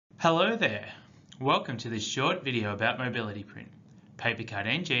Hello there! Welcome to this short video about mobility print, PaperCut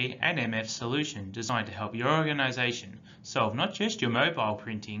NG and MF solution designed to help your organisation solve not just your mobile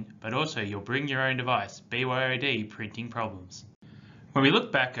printing but also your bring your own device BYOD printing problems. When we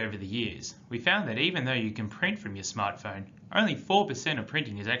look back over the years, we found that even though you can print from your smartphone, only 4% of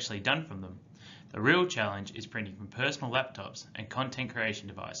printing is actually done from them. The real challenge is printing from personal laptops and content creation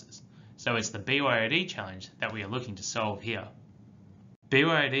devices, so it's the BYOD challenge that we are looking to solve here.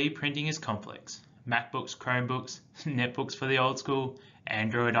 BYOD printing is complex. MacBooks, Chromebooks, netbooks for the old school,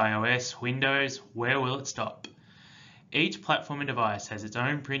 Android, iOS, Windows, where will it stop? Each platform and device has its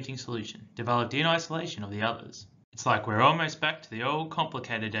own printing solution, developed in isolation of the others. It's like we're almost back to the old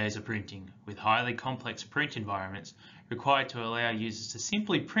complicated days of printing, with highly complex print environments required to allow users to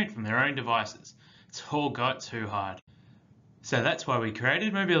simply print from their own devices. It's all got too hard. So that's why we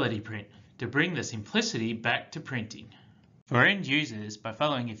created Mobility Print, to bring the simplicity back to printing. For end users, by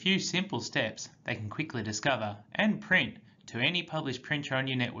following a few simple steps, they can quickly discover and print to any published printer on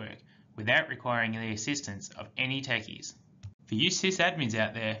your network without requiring the assistance of any techies. For you sysadmins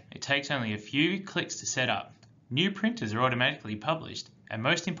out there, it takes only a few clicks to set up. New printers are automatically published, and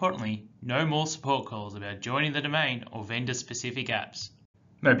most importantly, no more support calls about joining the domain or vendor-specific apps.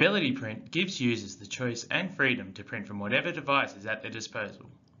 Mobility Print gives users the choice and freedom to print from whatever device is at their disposal,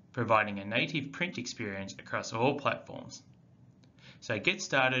 providing a native print experience across all platforms. So get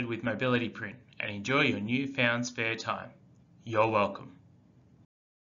started with Mobility Print and enjoy your newfound spare time. You're welcome.